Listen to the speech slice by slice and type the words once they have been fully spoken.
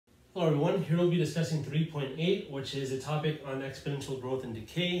Hello everyone, here we'll be discussing 3.8, which is a topic on exponential growth and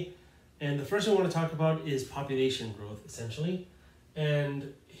decay. And the first thing I want to talk about is population growth, essentially.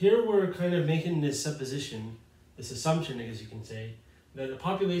 And here we're kind of making this supposition, this assumption, I guess you can say, that a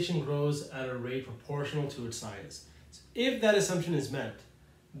population grows at a rate proportional to its size. So if that assumption is met,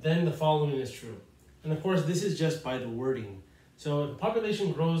 then the following is true. And of course, this is just by the wording. So if a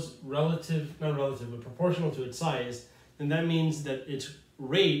population grows proportional to its size, then that means that its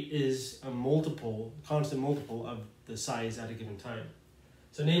rate is a multiple, constant multiple of the size at a given time.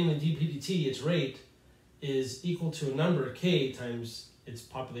 So namely dp/dt, its rate, is equal to a number k times its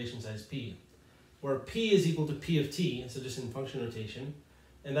population size p, where p is equal to p of t, so just in function notation,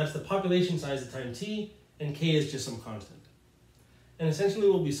 and that's the population size at time t, and k is just some constant. And essentially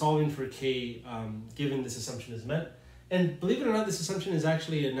we'll be solving for k given this assumption is met. And believe it or not, this assumption is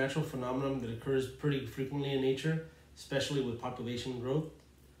actually a natural phenomenon that occurs pretty frequently in nature, especially with population growth.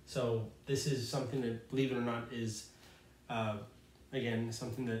 So this is something that, believe it or not, is, again,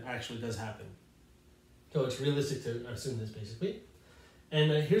 something that actually does happen. So it's realistic to assume this, basically.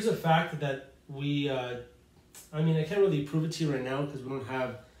 And here's a fact that we, I can't really prove it to you right now because we don't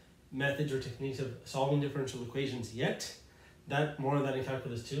have methods or techniques of solving differential equations yet. More of that in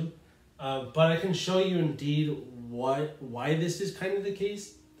calculus 2. But I can show you indeed why this is kind of the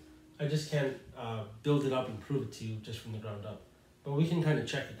case. I just can't build it up and prove it to you just from the ground up. But we can kind of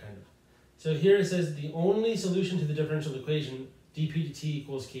check it kind of. So here it says the only solution to the differential equation dp/dt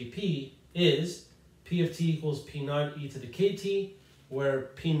equals kp is p of t equals p naught e to the kt, where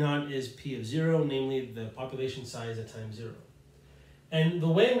p naught is p of 0, namely the population size at time 0. And the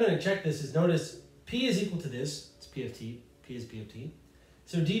way I'm going to check this is, notice p is equal to this, it's p of t, p is p of t.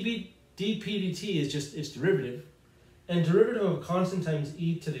 So dp/dt is just its derivative, and derivative of a constant times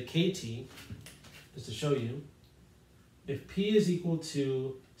e to the kt, just to show you, if p is equal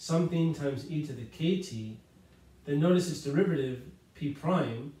to something times e to the kt, then notice its derivative, p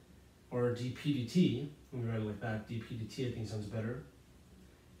prime, or dp/dt, let me write it like that, dp/dt I think sounds better,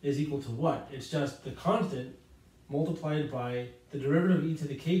 is equal to what? It's just the constant multiplied by the derivative of e to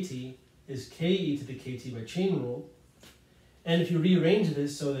the kt is k e to the kt by chain rule. And if you rearrange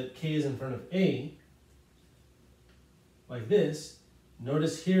this so that k is in front of a, like this,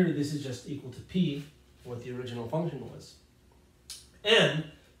 notice here this is just equal to p, what the original function was. And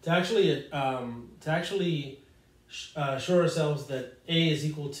to actually show ourselves that a is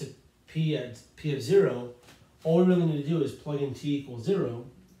equal to p at p of 0, all we really need to do is plug in t equals 0.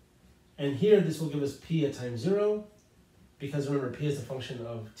 And here this will give us p at time 0, because remember p is a function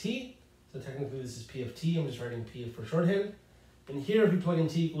of t, so technically this is p of t, I'm just writing p for shorthand. And here if we plug in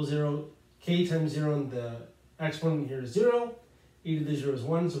t equals 0, k times 0 and the exponent here is 0, e to the 0 is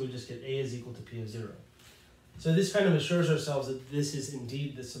 1, so we just get a is equal to p of 0. So this kind of assures ourselves that this is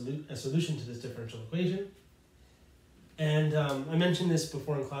indeed a solution to this differential equation. And I mentioned this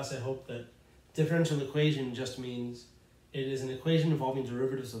before in class, I hope, that differential equation just means it is an equation involving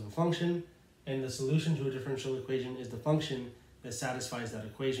derivatives of a function, and the solution to a differential equation is the function that satisfies that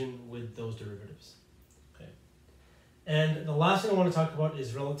equation with those derivatives. Okay. And the last thing I want to talk about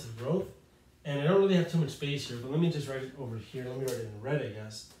is relative growth. And I don't really have too much space here, but let me just write it over here. Let me write it in red, I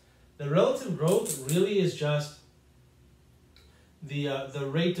guess. The relative growth really is just the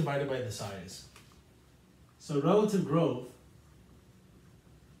rate divided by the size. So relative growth,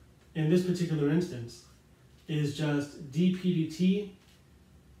 in this particular instance, is just dp/dt,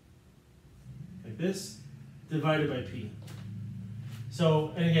 like this, divided by p.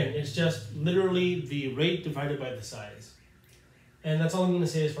 So, and again, it's just literally the rate divided by the size. And that's all I'm going to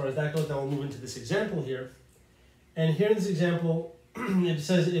say as far as that goes. Now we'll move into this example here. And here in this example, it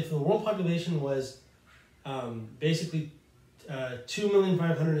says if the world population was basically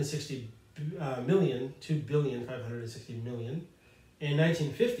 2,560,000,000 in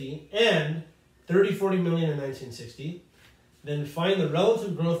 1950 and 30-40 million in 1960, then find the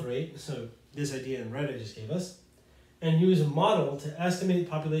relative growth rate, so this idea in red I just gave us, and use a model to estimate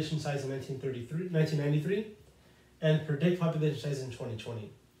population size in 1993 and predict population size in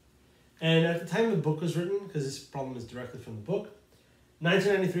 2020. And at the time the book was written, because this problem is directly from the book,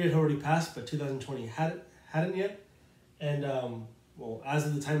 1993 had already passed, but 2020 hadn't yet. And well, as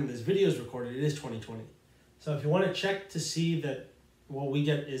of the time of this video is recorded, it is 2020. So if you want to check to see that what we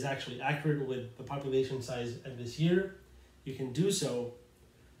get is actually accurate with the population size of this year, you can do so.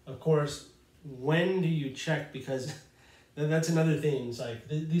 Of course, when do you check? Because that's another thing. It's like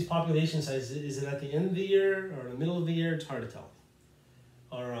these population sizes, is it at the end of the year or in the middle of the year? It's hard to tell.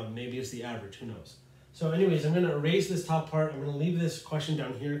 Or maybe it's the average, who knows. So anyways, I'm going to erase this top part. I'm going to leave this question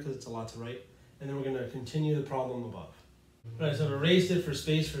down here because it's a lot to write. And then we're going to continue the problem above. Right, so I've erased it for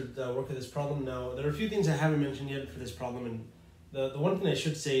space for the work of this problem. Now, there are a few things I haven't mentioned yet for this problem, and the one thing I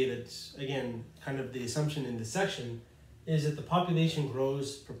should say that's, again, kind of the assumption in this section is that the population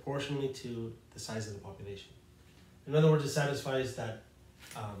grows proportionally to the size of the population. In other words, it satisfies that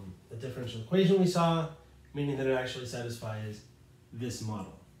the differential equation we saw, meaning that it actually satisfies this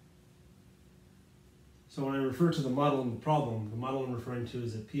model. So when I refer to the model in the problem, the model I'm referring to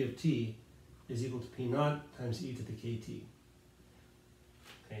is that P of t is equal to P naught times e to the kt.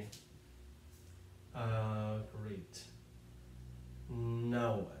 Okay. Great.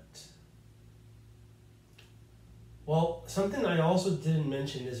 Now what? Well, something I also didn't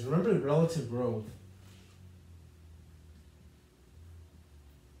mention is, remember relative growth.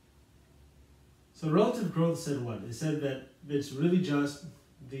 So relative growth said what? It said that it's really just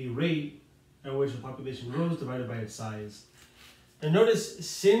the rate at which the population grows divided by its size. And notice,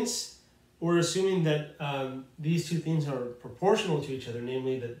 since we're assuming that these two things are proportional to each other,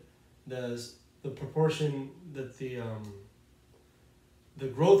 namely that the proportion that the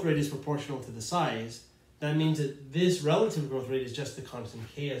growth rate is proportional to the size, that means that this relative growth rate is just the constant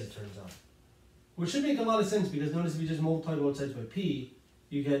k, as it turns out. Which should make a lot of sense, because notice if you just multiply both sides by p,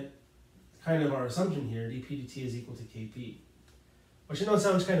 you get kind of our assumption here, dp dt is equal to kp. Which I know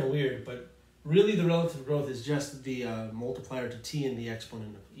sounds kind of weird, but really the relative growth is just the multiplier to t and the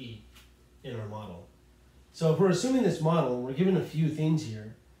exponent of e in our model. So if we're assuming this model, we're given a few things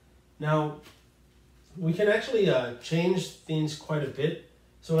here. Now, we can actually change things quite a bit.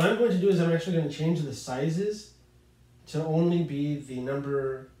 So what I'm going to do is I'm actually going to change the sizes to only be the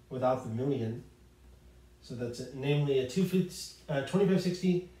number without the million. So that's namely a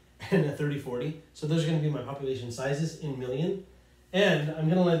 2560 and a 3040. So those are going to be my population sizes in million. And I'm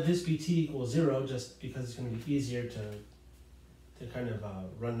going to let this be t equals 0 just because it's going to be easier to kind of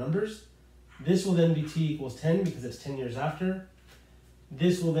run numbers. This will then be t equals 10 because it's 10 years after.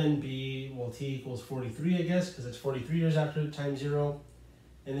 This will then be, well, t equals 43, I guess, because it's 43 years after times 0.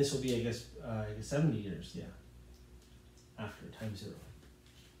 And this will be, I guess 70 years, yeah, after times 0.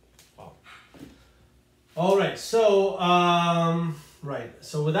 Wow. All right, so, right.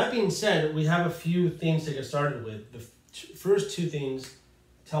 So with that being said, we have a few things to get started with. The first two things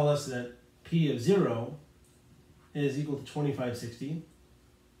tell us that P of 0 is equal to 2560,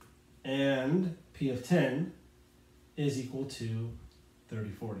 and P of 10 is equal to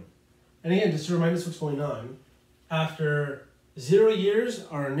 3040. And again, just to remind us what's going on, after 0 years,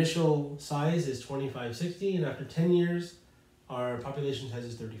 our initial size is 2560, and after 10 years, our population size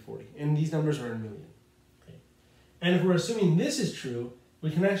is 3040. And these numbers are in million. Okay. And if we're assuming this is true,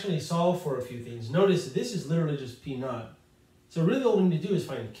 we can actually solve for a few things. Notice that this is literally just P naught. So really all we need to do is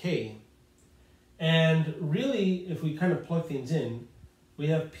find K. And really, if we kind of plug things in, we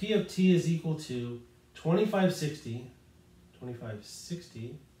have P of t is equal to 2560,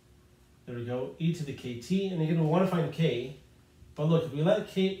 there we go, e to the kt. And again, we want to find K. But look, if we let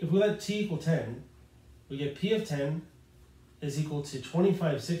t equal 10, we get P of 10 is equal to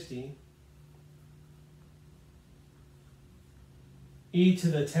 2560 e to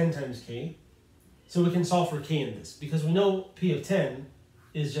the 10 times k. So we can solve for k in this, because we know P of 10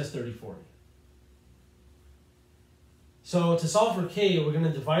 is just 3040. So to solve for k, we're going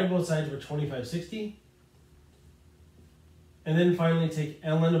to divide both sides by 2560. And then finally take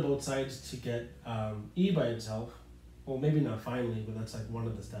ln of both sides to get e by itself. Well, maybe not finally, but that's like one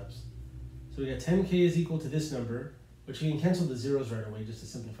of the steps. So we get 10k is equal to this number, which we can cancel the zeros right away just to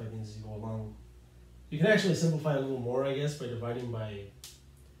simplify things as you go along. You can actually simplify a little more, I guess, by dividing by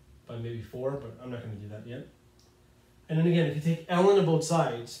maybe 4, but I'm not going to do that yet. And then again, if you take ln of both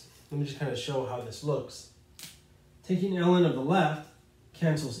sides, let me just kind of show how this looks. Taking ln of the left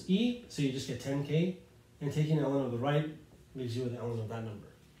cancels e, so you just get 10k, and taking ln of the right leaves you with ln of that number.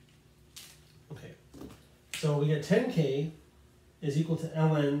 Okay, so we get 10k is equal to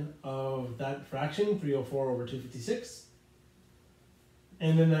ln of that fraction, 304 over 256.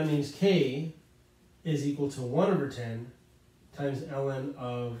 And then that means k is equal to 1 over 10 times ln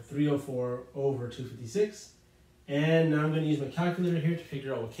of 304 over 256. And now I'm going to use my calculator here to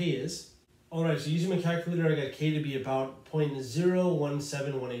figure out what k is. Alright, so using my calculator, I got k to be about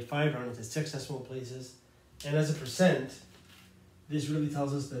 0.017185, rounded to 6 decimal places. And as a percent, this really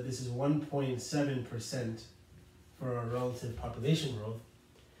tells us that this is 1.7% for our relative population growth.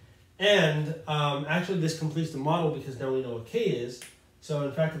 And actually this completes the model because now we know what k is. So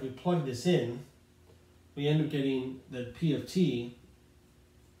in fact, if we plug this in, we end up getting that P of t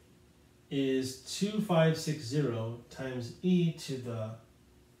is 2560 times e to the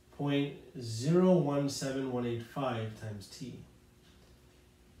 0.017185 times t.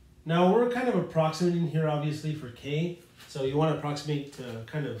 Now we're kind of approximating here obviously for k, So you want to approximate to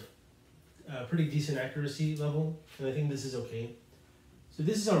kind of a pretty decent accuracy level, and I think this is okay. So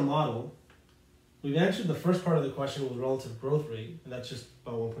this is our model. We've answered the first part of the question with relative growth rate, and that's just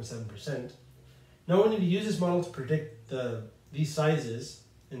about 1.7%. Now we need to use this model to predict these sizes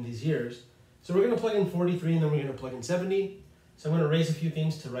in these years. So we're going to plug in 43 and then we're going to plug in 70. So I'm going to erase a few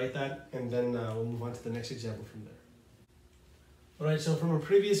things to write that, and then we'll move on to the next example from there. Alright, so from a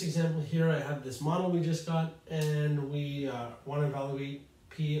previous example here, I have this model we just got, and we want to evaluate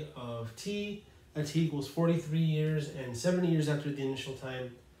P of t at t equals 43 years and 70 years after the initial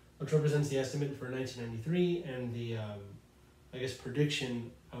time, which represents the estimate for 1993 and the, I guess, prediction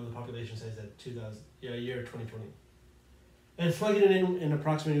of the population size at year 2020. And plugging it in and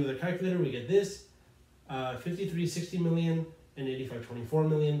approximating with a calculator, we get this, 5360 million and 8524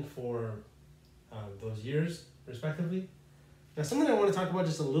 million for those years, respectively. Now, something I want to talk about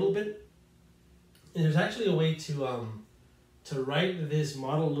just a little bit, and there's actually a way to write this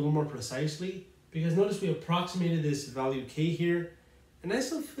model a little more precisely, because notice we approximated this value k here, and I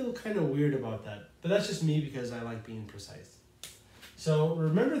still feel kind of weird about that, but that's just me because I like being precise. So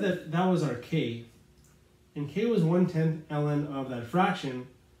remember that was our k, and k was 1/10 ln of that fraction,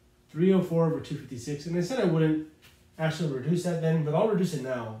 304 over 256, and I said I wouldn't actually reduce that then, but I'll reduce it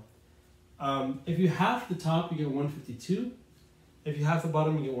now. If you half the top, you get 152. If you half the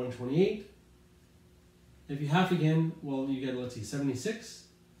bottom, you get 128. If you half again, well, you get, let's see, 76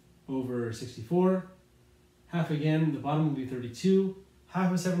 over 64. Half again, the bottom will be 32.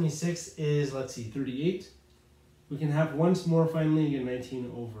 Half of 76 is, let's see, 38. We can half once more finally and get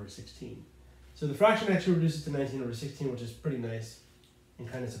 19 over 16. So the fraction actually reduces to 19 over 16, which is pretty nice and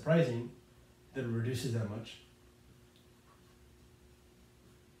kind of surprising that it reduces that much.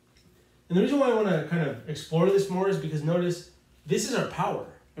 And the reason why I want to kind of explore this more is because notice this is our power,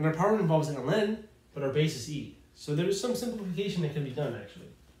 and our power involves ln, but our base is e. So there is some simplification that can be done actually.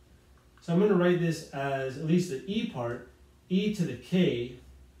 So I'm going to write this as at least the e part, e to the k,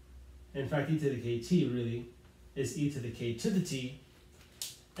 in fact e to the kt really, is e to the k to the t,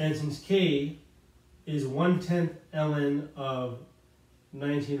 and since k is 1/10 ln of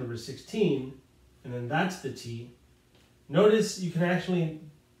 19 over 16, and then that's the t, notice you can actually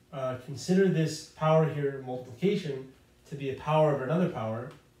consider this power here, multiplication, to be a power of another power,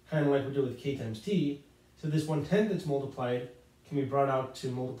 kind of like we did with k times t. So this 1/10 that's multiplied can be brought out to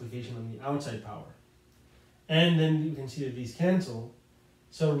multiplication on the outside power. And then you can see that these cancel.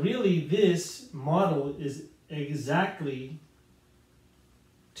 So really this model is exactly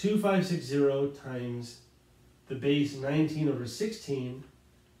 2560 times the base 19 over 16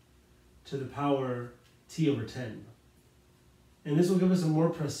 to the power t over 10. And this will give us a more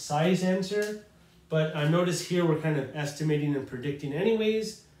precise answer, but notice here we're kind of estimating and predicting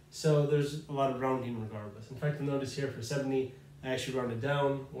anyways, so there's a lot of rounding regardless. In fact, you'll notice here for 70, I actually rounded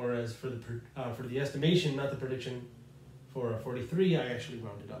down, whereas for the estimation, not the prediction, for 43, I actually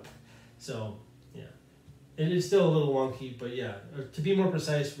rounded up. So yeah, it is still a little wonky, but yeah, to be more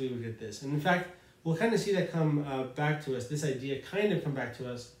precise, we would get this. And in fact, we'll kind of see that come back to us, this idea kind of come back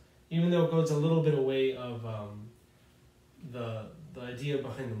to us, even though it goes a little bit away of the idea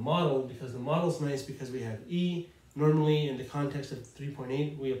behind the model, because the model's nice because we have e. Normally in the context of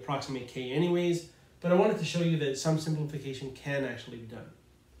 3.8 we approximate k anyways, but I wanted to show you that some simplification can actually be done,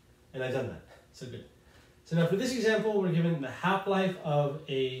 and I've done that, so good. So now for this example, we're given the half-life of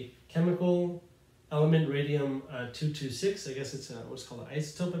a chemical element, radium 226. I guess it's what's called an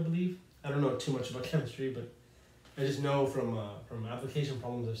isotope, I believe. I don't know too much about chemistry, but I just know from application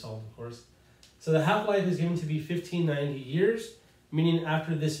problems I've solved, of course. So the half-life is given to be 1590 years, meaning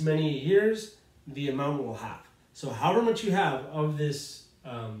after this many years, the amount will halve. So however much you have of this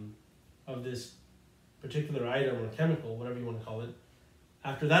particular item or chemical, whatever you want to call it,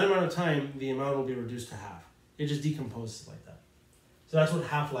 after that amount of time, the amount will be reduced to half. It just decomposes like that. So that's what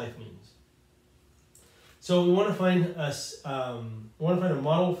half-life means. So we want to find a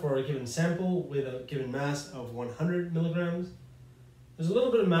model for a given sample with a given mass of 100 milligrams. There's a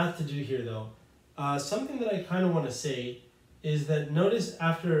little bit of math to do here, though. Something that I kind of want to say is that notice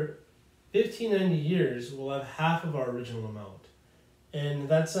after 1590 years, we'll have half of our original amount. And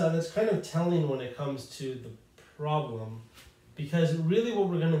that's kind of telling when it comes to the problem, because really what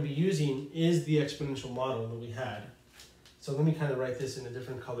we're going to be using is the exponential model that we had. So let me kind of write this in a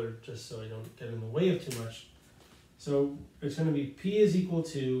different color just so I don't get in the way of too much. So it's going to be P is equal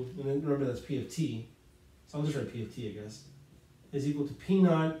to, and then remember that's P of t, so I'll just write P of t, I guess, is equal to P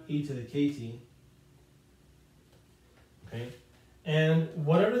naught e to the kt. Okay, and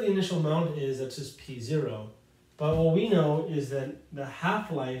whatever the initial amount is, that's just P0. But what we know is that the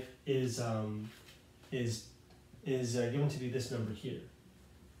half-life is is given to be this number here.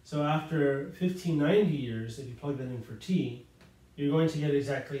 So after 1590 years, if you plug that in for t, you're going to get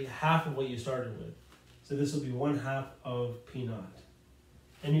exactly half of what you started with. So this will be 1/2 of p naught.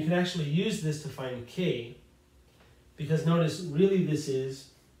 And you can actually use this to find k, because notice really this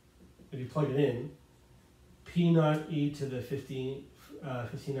is, if you plug it in, p naught e to the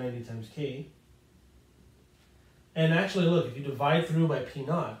 1590 times k. And actually look, if you divide through by p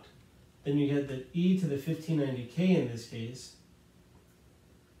naught, then you get that e to the 1590k in this case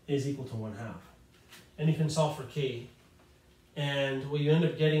is equal to 1/2. And you can solve for k. And what you end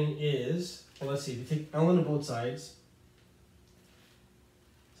up getting is, well, let's see, if you take ln of both sides,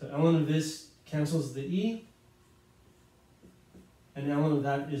 so ln of this cancels the e, and ln of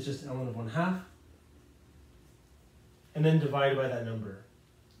that is just ln of 1/2, and then divide by that number.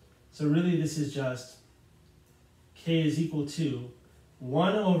 So really this is just k is equal to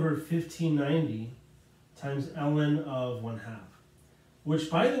 1 over 1590 times ln of 1/2, which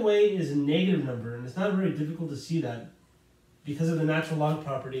by the way is a negative number, and it's not very difficult to see that because of the natural log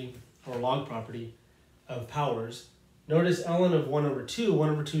property, or log property, of powers. Notice ln of 1 over 2, 1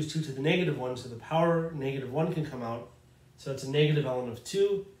 over 2 is 2 to the negative 1, so the power negative 1 can come out, so it's a negative ln of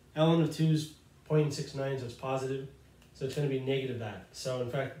 2. ln of 2 is 0.69, so it's positive, so it's going to be negative that. So in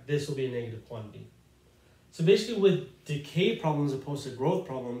fact, this will be a negative quantity. So basically with decay problems opposed to growth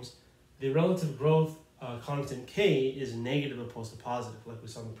problems, the relative growth constant k is negative opposed to positive, like we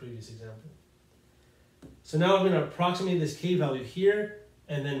saw in the previous example. So now I'm going to approximate this k value here,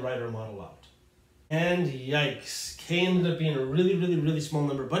 and then write our model out. And yikes, k ended up being a really small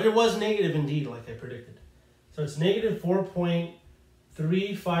number, but it was negative indeed, like I predicted. So it's negative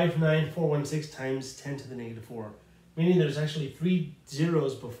 4.359416 times 10 to the negative 4, meaning there's actually 3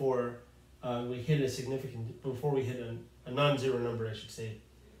 zeros before we hit a non-zero number, I should say,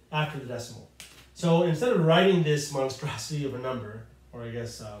 after the decimal. So instead of writing this monstrosity of a number, or I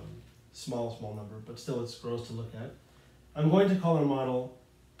guess small number, but still it's gross to look at, I'm going to call our model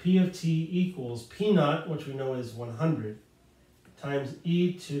p of t equals p naught, which we know is 100, times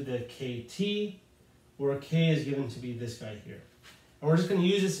e to the kt, where k is given to be this guy here. And we're just going to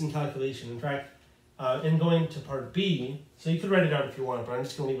use this in calculation. In fact, in going to part B, so you could write it out if you want, but I'm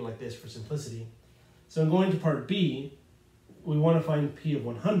just going to leave it like this for simplicity. So in going to part B, we want to find p of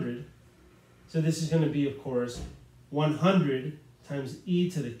 100. So this is going to be, of course, 100 times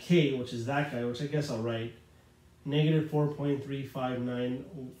e to the k, which is that guy, which I guess I'll write, negative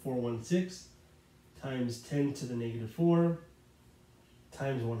 4.359416 times 10 to the negative 4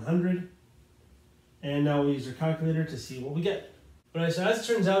 times 100. And now we'll use our calculator to see what we get. Alright, so as it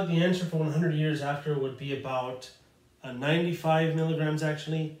turns out, the answer for 100 years after would be about 95 milligrams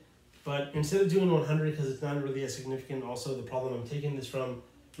actually. But instead of doing 100, because it's not really as significant, also the problem I'm taking this from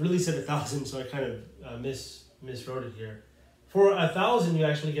really said 1,000, so I kind of miswrote it here. For 1,000, you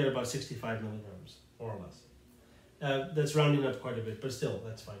actually get about 65 milligrams, more or less. That's rounding up quite a bit, but still,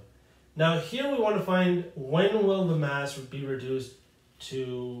 that's fine. Now here we want to find when will the mass be reduced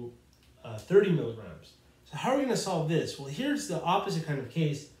to 30 milligrams. So how are we going to solve this? Well, here's the opposite kind of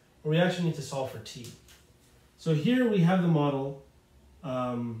case where we actually need to solve for t. So here we have the model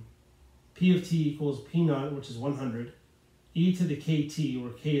p of t equals p naught, which is 100, e to the kt,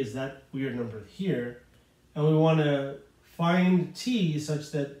 where k is that weird number here, and we want to find t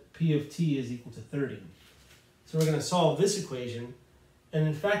such that p of t is equal to 30. So we're going to solve this equation, and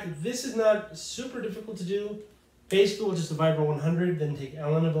in fact this is not super difficult to do. Basically we'll just divide by 100, then take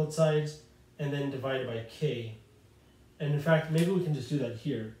ln of both sides, and then divide by k. And in fact maybe we can just do that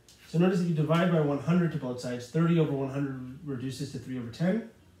here. So notice if you divide by 100 to both sides, 30 over 100 reduces to 3 over 10.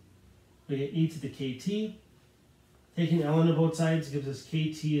 We get e to the kt. Taking ln of both sides gives us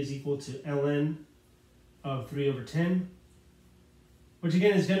kt is equal to ln of 3 over 10. Which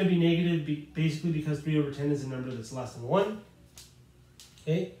again is going to be negative basically because 3 over 10 is a number that's less than 1.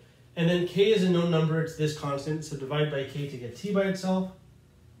 Okay, and then k is a known number, it's this constant, so divide by k to get t by itself.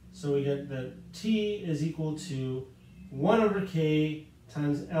 So we get that t is equal to 1 over k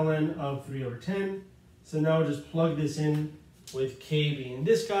times ln of 3 over 10. So now we'll just plug this in with k being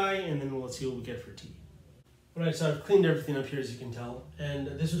this guy, and then we'll see what we get for t. Alright, so I've cleaned everything up here as you can tell, and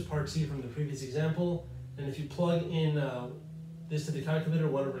this was part C from the previous example. And if you plug in this to the calculator,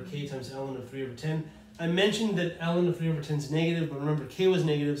 1 over k times ln of 3 over 10. I mentioned that ln of 3 over 10 is negative, but remember k was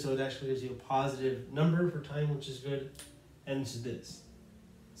negative, so it actually gives you a positive number for time, which is good. And it's this.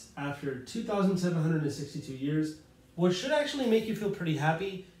 It's after 2,762 years, which should actually make you feel pretty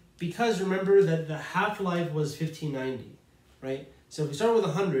happy, because remember that the half-life was 1590, right? So if we start with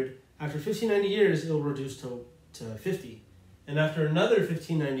 100, after 1590 years, it will reduce to 50. And after another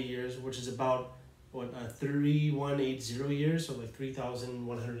 1590 years, which is about 3180 years, so like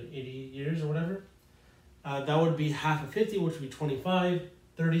 3,180 years or whatever. That would be half of 50, which would be 25.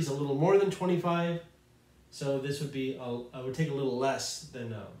 30 is a little more than 25, so this would be would take a little less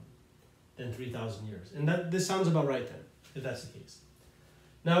than 3,000 years, and this sounds about right then, if that's the case.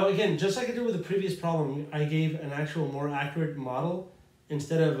 Now again, just like I did with the previous problem, I gave an actual more accurate model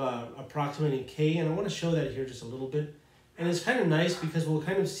instead of approximating k, and I want to show that here just a little bit. And it's kind of nice because we'll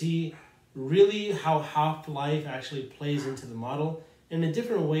kind of see really how half-life actually plays into the model in a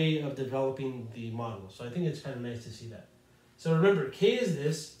different way of developing the model. So I think it's kind of nice to see that. So remember, k is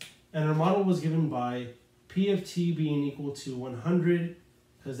this, and our model was given by p of t being equal to 100,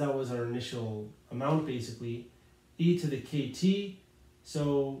 because that was our initial amount basically, e to the kt.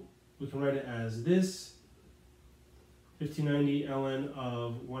 So we can write it as this, 1590 ln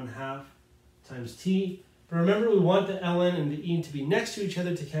of 1/2 times t. But remember, we want the ln and the e to be next to each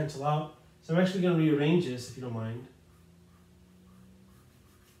other to cancel out. So I'm actually going to rearrange this, if you don't mind,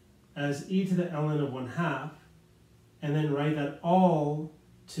 as e to the ln of 1/2, and then write that all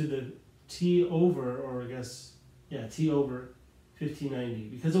to the t over, or I guess, yeah, t over 1590,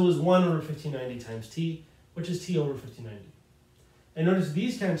 because it was 1 over 1590 times t, which is t over 1590. And notice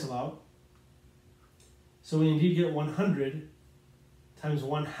these cancel out, so we indeed get 100 times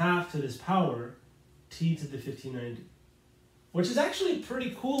 1/2 to this power, t to the 1590, which is actually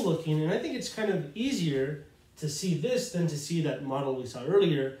pretty cool looking, and I think it's kind of easier to see this than to see that model we saw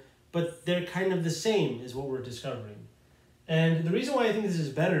earlier, but they're kind of the same is what we're discovering. And the reason why I think this is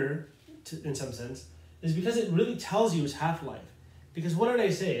better, in some sense, is because it really tells you its half-life. Because what did I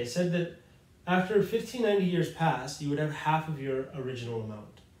say? I said that after 1590 years pass, you would have half of your original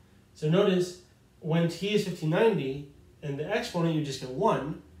amount. So notice, when t is 1590, and the exponent, you just get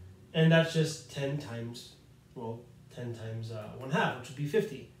 1, and that's just 10 times 1/2, which would be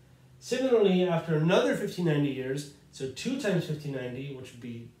 50. Similarly, after another 1590 years, so 2 times 1590, which would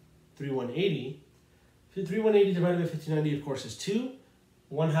be 3180. 3180 divided by 1590, of course, is 2.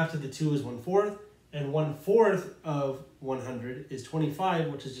 1/2 to the 2 is 1/4, and 1/4 of 100 is 25,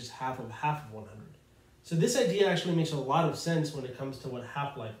 which is just half of 100. So this idea actually makes a lot of sense when it comes to what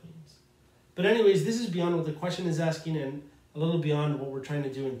half-life means. But anyways, this is beyond what the question is asking, and a little beyond what we're trying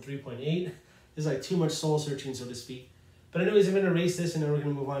to do in 3.8. This is like too much soul searching, so to speak. But anyways, I'm going to erase this, and then we're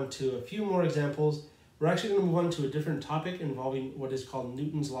going to move on to a few more examples. We're actually going to move on to a different topic involving what is called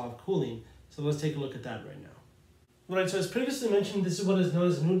Newton's law of cooling. So let's take a look at that right now. Alright, so as previously mentioned, this is what is known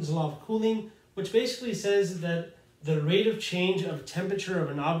as Newton's law of cooling, which basically says that the rate of change of temperature of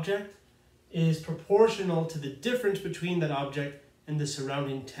an object is proportional to the difference between that object and the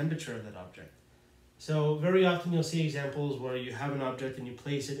surrounding temperature of that object. So very often you'll see examples where you have an object and you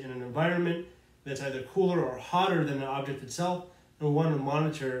place it in an environment that's either cooler or hotter than the object itself, and we want to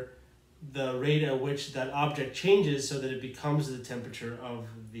monitor the rate at which that object changes so that it becomes the temperature of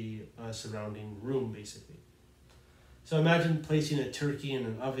the surrounding room, basically. So imagine placing a turkey in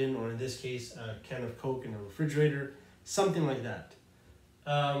an oven, or in this case, a can of Coke in a refrigerator, something like that.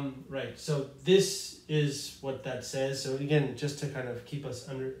 Right, so this is what that says. So again, just to kind of keep us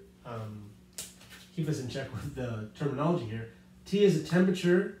in check with the terminology here, T is a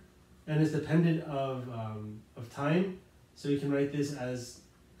temperature and is dependent of time. So you can write this as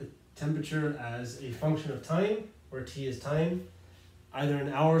a temperature as a function of time, where T is time. Either in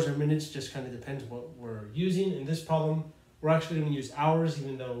hours or minutes, just kind of depends what we're using. In this problem, we're actually going to use hours,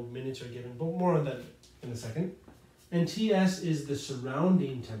 even though minutes are given, but more on that in a second. And Ts is the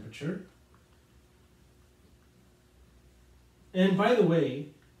surrounding temperature. And by the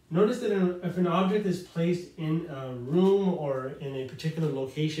way, notice that if an object is placed in a room or in a particular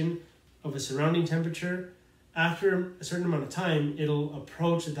location of a surrounding temperature, after a certain amount of time, it'll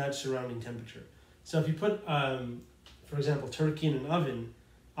approach that surrounding temperature. So if you put, for example, turkey in an oven,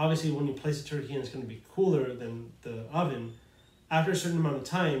 obviously when you place a turkey in, it's going to be cooler than the oven. After a certain amount of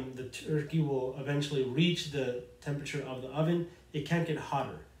time, the turkey will eventually reach the temperature of the oven. It can't get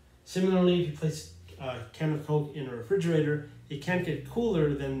hotter. Similarly, if you place a can of Coke in a refrigerator, it can't get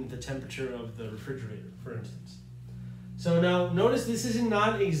cooler than the temperature of the refrigerator, for instance. So now notice this is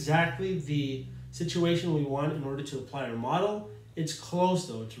not exactly the situation we want in order to apply our model. It's close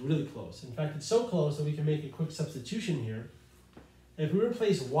though, it's really close. In fact, it's so close that we can make a quick substitution here. If we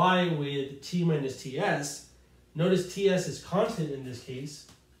replace y with t minus ts, notice ts is constant in this case,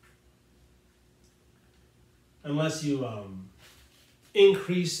 unless you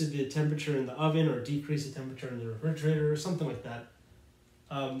increase the temperature in the oven or decrease the temperature in the refrigerator or something like that.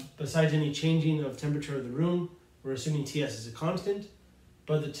 Besides any changing of temperature of the room, we're assuming ts is a constant,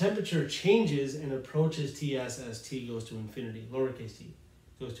 but the temperature changes and approaches ts as t goes to infinity, lowercase t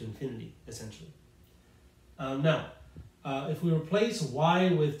goes to infinity, essentially. If we replace y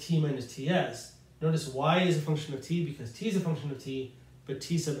with t minus ts, notice y is a function of t because t is a function of t, but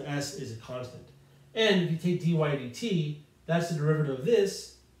t sub s is a constant. And if you take dy dt, that's the derivative of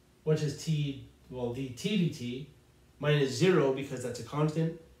this, which is dt dt, minus 0 because that's a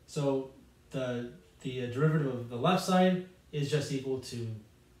constant. So the derivative of the left side is just equal to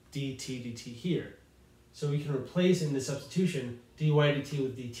dt dt here. So we can replace in the substitution dy dt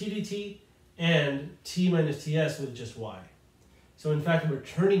with dt dt and t minus ts with just y. So in fact, we're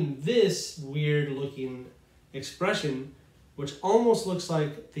turning this weird looking expression, which almost looks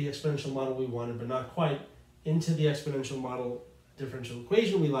like the exponential model we wanted, but not quite, into the exponential model differential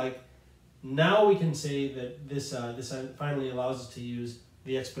equation we like. Now we can say that this finally allows us to use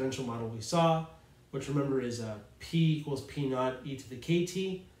the exponential model we saw, which remember is p equals p naught e to the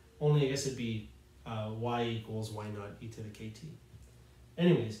kt, only I guess it'd be y equals y naught e to the kt.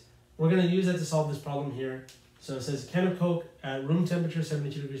 Anyways, we're going to use that to solve this problem here. So it says a can of Coke at room temperature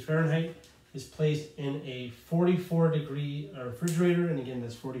 72 degrees Fahrenheit is placed in a 44-degree refrigerator, and again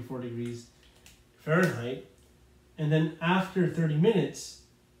that's 44 degrees Fahrenheit. And then after 30 minutes,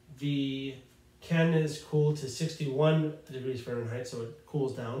 the can is cooled to 61 degrees Fahrenheit, so it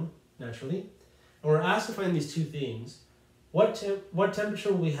cools down naturally. And we're asked to find these two things. What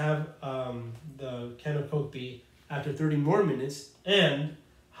temperature will we have the can of Coke be after 30 more minutes, and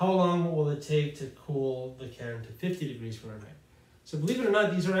how long will it take to cool the can to 50 degrees Fahrenheit? So believe it or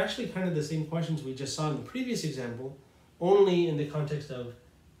not, these are actually kind of the same questions we just saw in the previous example, only in the context of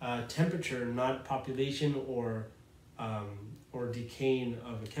temperature, not population or decaying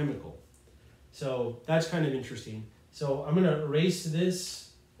of a chemical. So that's kind of interesting. So I'm going to erase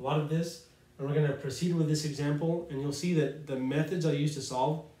this, a lot of this, and we're going to proceed with this example, and you'll see that the methods I use to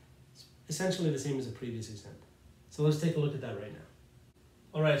solve is essentially the same as the previous example. So let's take a look at that right now.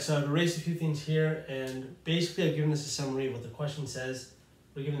 All right, so I've erased a few things here, and basically I've given us a summary of what the question says.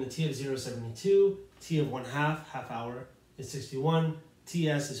 We're given the t of 0 is 72, t of 1/2, half hour, is 61,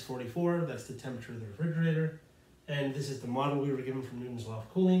 Ts is 44, that's the temperature of the refrigerator, and this is the model we were given from Newton's law of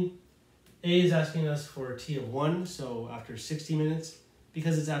cooling. A is asking us for t of 1, so after 60 minutes,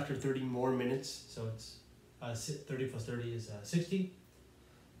 because it's after 30 more minutes, so it's 30 plus 30 is 60.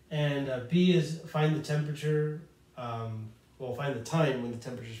 And B is find the temperature, find the time when the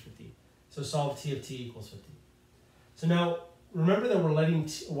temperature is 50. So solve t of t equals 50. So now, remember that we're letting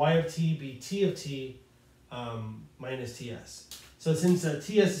y of t be t of t minus ts. So since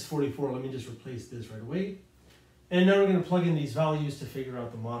ts is 44, let me just replace this right away. And now we're going to plug in these values to figure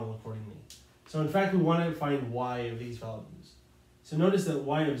out the model accordingly. So in fact, we want to find y of these values. So notice that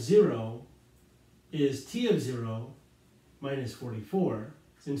y of 0 is t of 0 minus 44.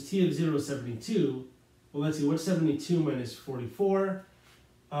 Since t of 0 is 72, well, let's see, what's 72 minus 44?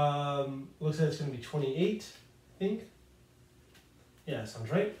 Looks like it's going to be 28, I think. Yeah, sounds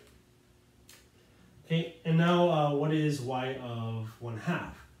right. Okay, and now what is y of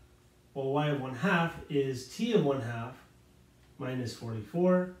 1/2? Well, y of 1/2 is t of 1/2 minus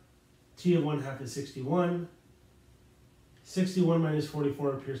 44. T of 1/2 is 61. 61 minus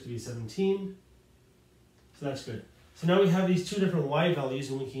 44 appears to be 17. So that's good. So now we have these two different y values,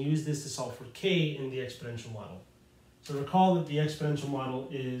 and we can use this to solve for k in the exponential model. So recall that the exponential model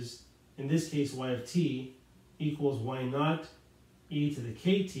is, in this case, y of t equals y naught e to the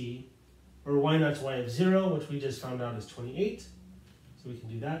kt, or y naught's y of 0, which we just found out is 28. So we can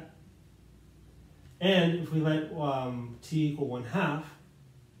do that. And if we let t equal 1/2,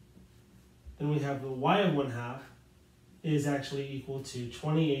 then we have the y of 1/2 is actually equal to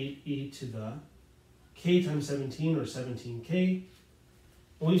 28e to the k times 17, or 17k.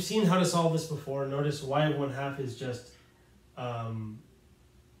 And we've seen how to solve this before. Notice y of 1/2 is just,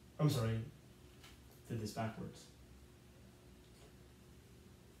 did this backwards.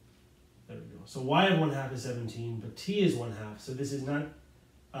 There we go. So y of 1/2 is 17, but t is 1/2. So this is not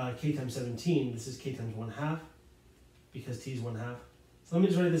k times 17, this is k times 1/2, because t is 1/2. So let me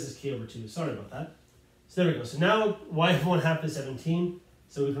just write this as k over 2. Sorry about that. So there we go. So now y of 1/2 is 17.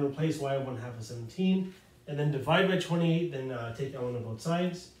 So we can replace y of 1/2 with 17, and then divide by 28, then take ln of both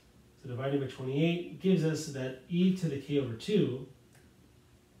sides. So dividing by 28 gives us that e to the k over 2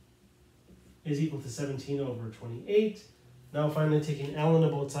 is equal to 17 over 28. Now finally taking ln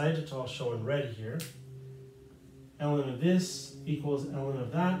of both sides, which I'll show in red here. Ln of this equals ln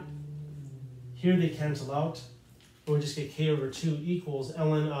of that. Here they cancel out. We just get k over 2 equals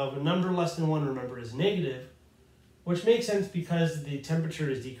ln of a number less than 1, remember, is negative, which makes sense because the temperature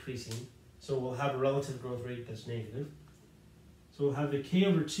is decreasing. So we'll have a relative growth rate that's negative. So we'll have the k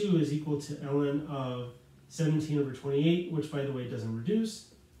over 2 is equal to ln of 17 over 28, which by the way doesn't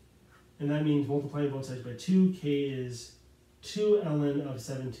reduce. and that means multiplying both sides by 2. K is 2 ln of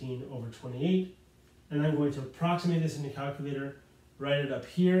 17 over 28. And I'm going to approximate this in the calculator, write it up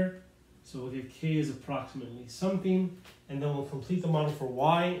here. So we'll give K is approximately something, and then we'll complete the model for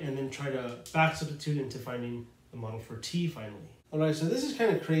Y and then try to back substitute into finding the model for T finally. All right, so this is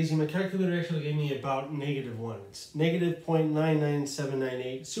kind of crazy. My calculator actually gave me about -1. It's negative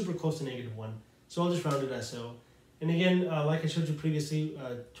 0.99798, super close to -1. So I'll just round it as so. And again, like I showed you previously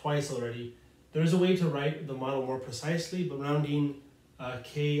twice already, there is a way to write the model more precisely, but rounding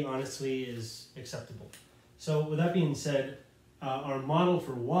K honestly is acceptable. So with that being said, our model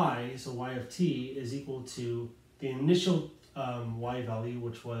for Y, so Y of T, is equal to the initial Y value,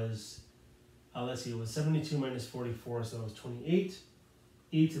 which was, let's see, it was 72 minus 44, so it was 28.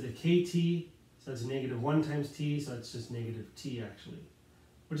 E to the KT, so it's -1 times T, so it's just negative T actually.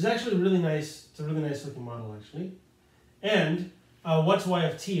 Which is actually really nice. It's a really nice looking model actually. And what's Y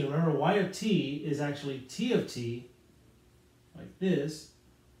of T? Remember, Y of T is actually T of T, like this,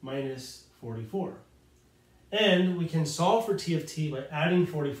 minus 44. And we can solve for T of T by adding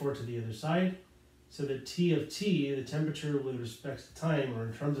 44 to the other side. So that T of T, the temperature with respect to time, or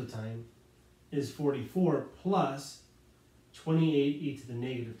in terms of time, is 44 plus 28 e to the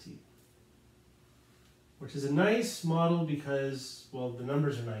negative T. Which is a nice model because, well, the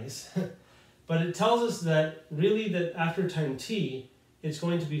numbers are nice. But it tells us that really that after time T, it's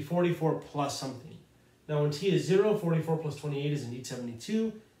going to be 44 plus something. Now when T is 0, 44 plus 28 is indeed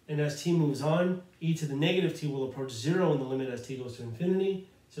 72. And as T moves on, e to the negative T will approach 0 in the limit as T goes to infinity.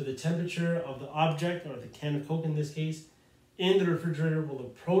 So the temperature of the object, or the can of Coke in this case, in the refrigerator will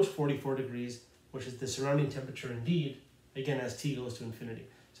approach 44 degrees, which is the surrounding temperature indeed, again as T goes to infinity.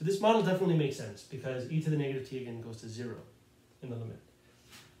 So this model definitely makes sense because e to the negative T again goes to 0 in the limit.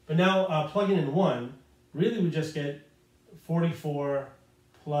 But now plugging in 1, really we just get 44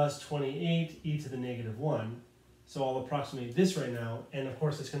 plus 28 e to the negative 1. So I'll approximate this right now, and of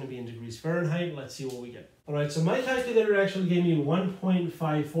course it's going to be in degrees Fahrenheit. Let's see what we get. All right, so my calculator actually gave me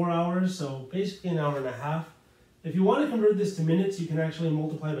 1.54 hours, so basically an hour and a half. If you want to convert this to minutes, you can actually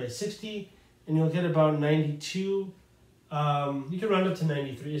multiply by 60, and you'll get about 92. You can round up to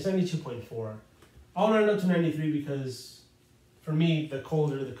 93. It's 92.4. I'll round up to 93 because, for me, the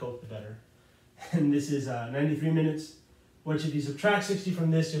colder the Coke, the better. And this is 93 minutes, which if you subtract 60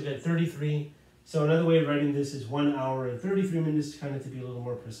 from this, you'll get 33. So another way of writing this is 1 hour and 33 minutes, kind of to be a little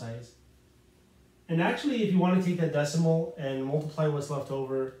more precise. And actually, if you want to take that decimal and multiply what's left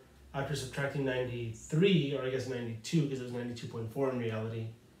over after subtracting 93, or I guess 92, because it was 92.4 in reality,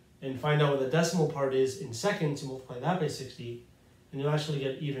 and find out what the decimal part is in seconds, and multiply that by 60, and you'll actually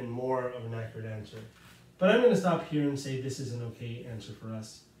get even more of an accurate answer. But I'm going to stop here and say this is an okay answer for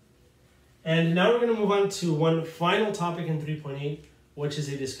us. And now we're going to move on to one final topic in 3.8, which is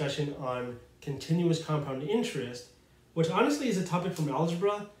a discussion on continuous compound interest, which honestly is a topic from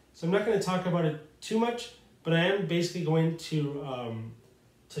algebra, so I'm not going to talk about it too much, but I am basically going to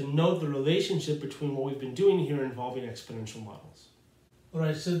note the relationship between what we've been doing here involving exponential models.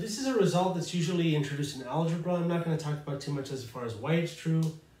 Alright, so this is a result that's usually introduced in algebra. I'm not going to talk about too much as far as why it's true,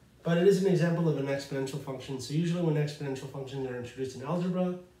 but it is an example of an exponential function. So usually when exponential functions are introduced in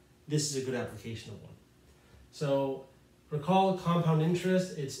algebra, this is a good application of one. So recall compound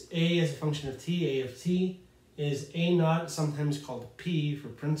interest, it's A as a function of t, A of t is A naught, sometimes called P for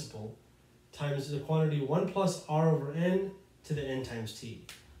principal, times the quantity 1 plus r over n to the n times t,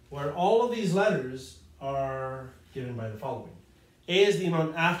 where all of these letters are given by the following. A is the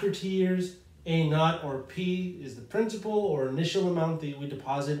amount after t years, A naught or P is the principal or initial amount that we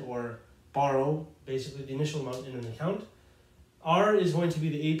deposit or borrow, basically the initial amount in an account. R is going to be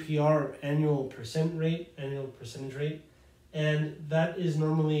the APR, or annual percentage rate, and that is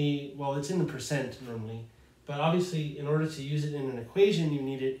normally, well, it's in the percent normally, but obviously in order to use it in an equation, you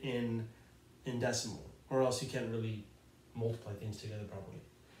need it in decimal, or else you can't really multiply things together properly.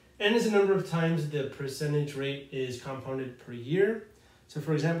 N is the number of times the percentage rate is compounded per year. So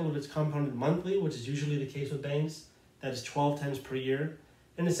for example, if it's compounded monthly, which is usually the case with banks, that is 12 times per year.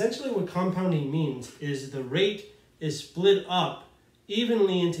 And essentially what compounding means is the rate is split up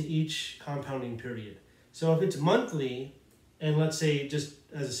evenly into each compounding period. So if it's monthly, and let's say, just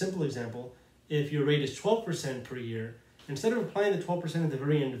as a simple example, if your rate is 12% per year, instead of applying the 12% at the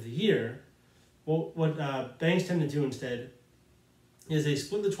very end of the year, what banks tend to do instead is they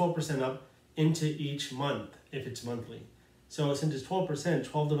split the 12% up into each month if it's monthly. So since it's 12%,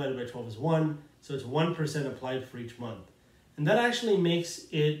 12 divided by 12 is 1, so it's 1% applied for each month. And that actually makes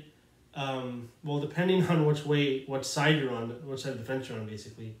it, well, depending on what side you're on, which side of the fence you're on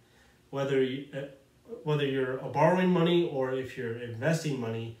basically, whether you're borrowing money or if you're investing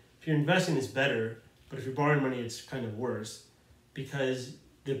money, If you're investing, it's better, but if you're borrowing money, it's kind of worse because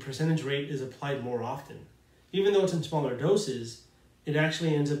the percentage rate is applied more often. Even though it's in smaller doses, it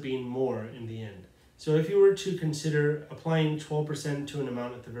actually ends up being more in the end. So if you were to consider applying 12% to an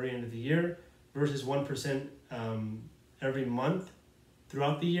amount at the very end of the year versus 1% every month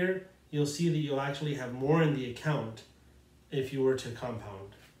throughout the year, you'll see that you'll actually have more in the account if you were to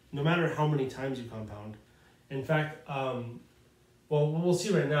compound, no matter how many times you compound. In fact, well, we'll see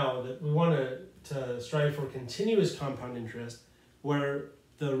right now that we want to strive for continuous compound interest where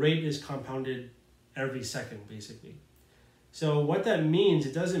the rate is compounded every second, basically. So what that means,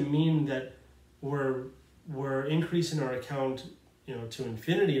 it doesn't mean that we're increasing our account, to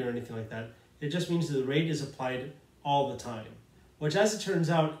infinity or anything like that. It just means that the rate is applied all the time, which, as it turns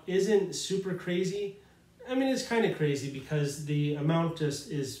out, isn't super crazy. I mean, it's kind of crazy because the amount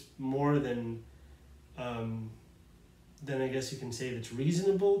just is more than I guess you can say that's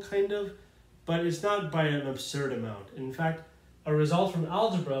reasonable, kind of, but it's not by an absurd amount. In fact, a result from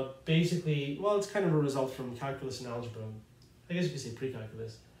algebra basically, well, it's kind of a result from calculus and algebra, I guess you could say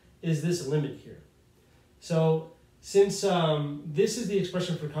pre-calculus, is this limit here. So since this is the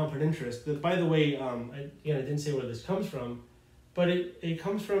expression for compound interest, that, by the way, I didn't say where this comes from, but it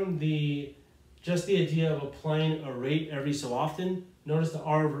comes from just the idea of applying a rate every so often. Notice the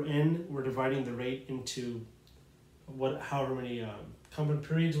R over N, we're dividing the rate into however many compound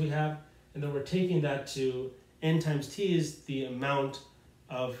periods we have, and then we're taking that to N times T is the amount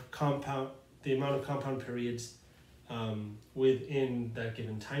of compound periods within that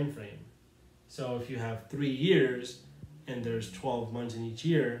given time frame. So if you have 3 years and there's 12 months in each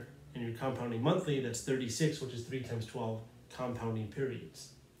year and you're compounding monthly, that's 36, which is 3 times 12 compounding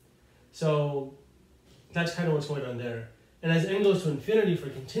periods. So that's kind of what's going on there. And as n goes to infinity for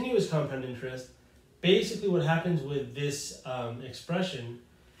continuous compound interest, basically what happens with this expression,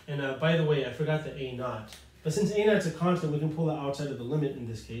 and by the way, I forgot the A naught, but since A naught's a constant, we can pull that outside of the limit in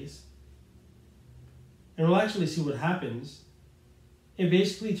this case. And we'll actually see what happens. It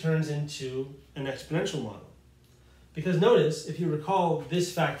basically turns into an exponential model. Because notice, if you recall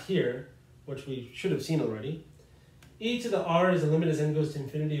this fact here, which we should have seen already, e to the r is the limit as n goes to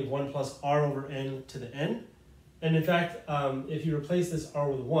infinity of 1 plus r over n to the n. And in fact, if you replace this r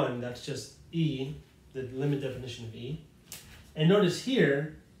with 1, that's just e, the limit definition of e. And notice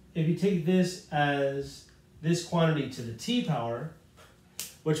here, if you take this as this quantity to the t power,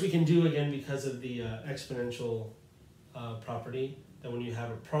 which we can do again because of the exponential property, that when you have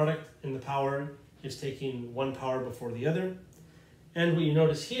a product in the power, it's taking one power before the other. And what you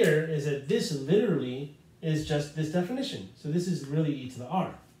notice here is that this literally is just this definition. So this is really e to the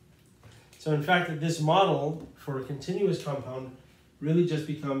r. So in fact, this model for a continuous compound really just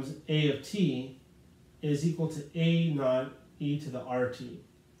becomes a of t is equal to a naught e to the rt.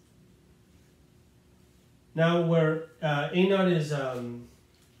 Now where a naught is,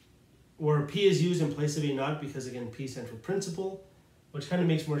 where p is used in place of a naught because again, p is central principle, which kind of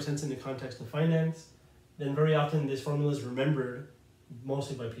makes more sense in the context of finance, then very often this formula is remembered,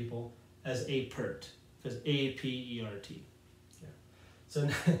 mostly by people, as a pert, because A-P-E-R-T. Yeah. So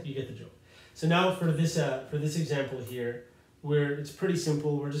you get the joke. So now for this example here, where it's pretty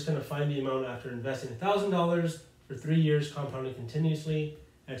simple, we're just going to find the amount after investing $1,000 for 3 years compounding continuously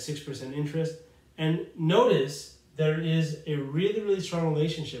at 6% interest. And notice there is a really, really strong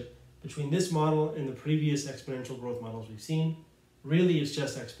relationship between this model and the previous exponential growth models we've seen. Really, it's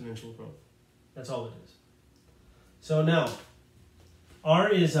just exponential growth. That's all it is. So now, R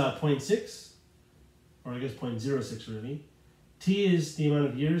is 0.6, or I guess 0.06 really. T is the amount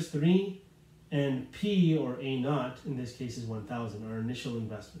of years, 3, and P, or A naught, in this case is 1,000, our initial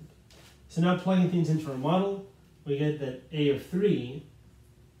investment. So now plugging things into our model, we get that A of 3,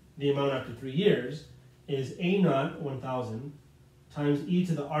 the amount after 3 years, is A naught, 1,000, times e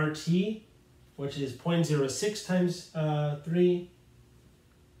to the RT, which is 0.06 times 3.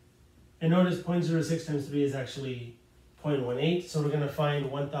 And notice 0.06 times 3 is actually 0.18, so we're going to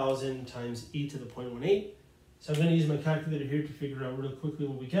find 1,000 times e to the 0.18. So I'm going to use my calculator here to figure out real quickly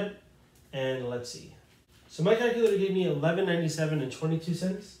what we get, and let's see. So my calculator gave me $11.97 and 22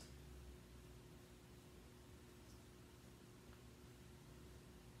 cents.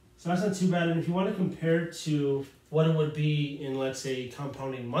 So that's not too bad, and if you want to compare to what it would be in, let's say,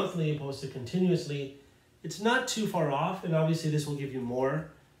 compounding monthly opposed to continuously, it's not too far off, and obviously this will give you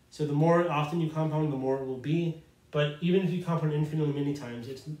more. So the more often you compound, the more it will be. But even if you compound infinitely many times,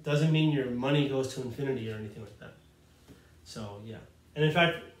 it doesn't mean your money goes to infinity or anything like that. So yeah. And in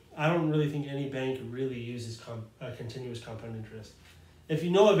fact, I don't really think any bank really uses continuous compound interest. If you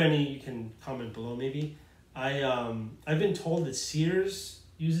know of any, you can comment below maybe. I've been told that Sears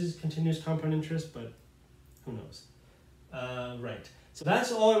uses continuous compound interest, but who knows. Right, so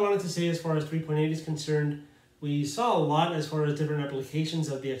that's all I wanted to say as far as 3.8 is concerned. We saw a lot as far as different applications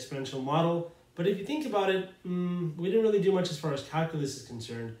of the exponential model, but if you think about it, we didn't really do much as far as calculus is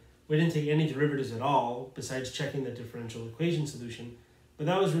concerned. We didn't take any derivatives at all, besides checking the differential equation solution, but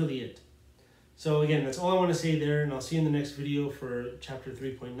that was really it. So again, that's all I want to say there, and I'll see you in the next video for chapter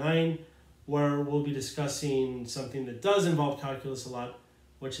 3.9, where we'll be discussing something that does involve calculus a lot,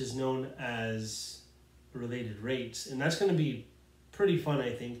 which is known as related rates. And that's going to be pretty fun,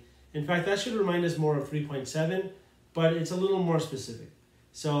 I think. In fact, that should remind us more of 3.7, but it's a little more specific.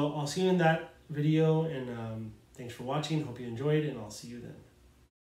 So I'll see you in that video, and thanks for watching. Hope you enjoyed, and I'll see you then.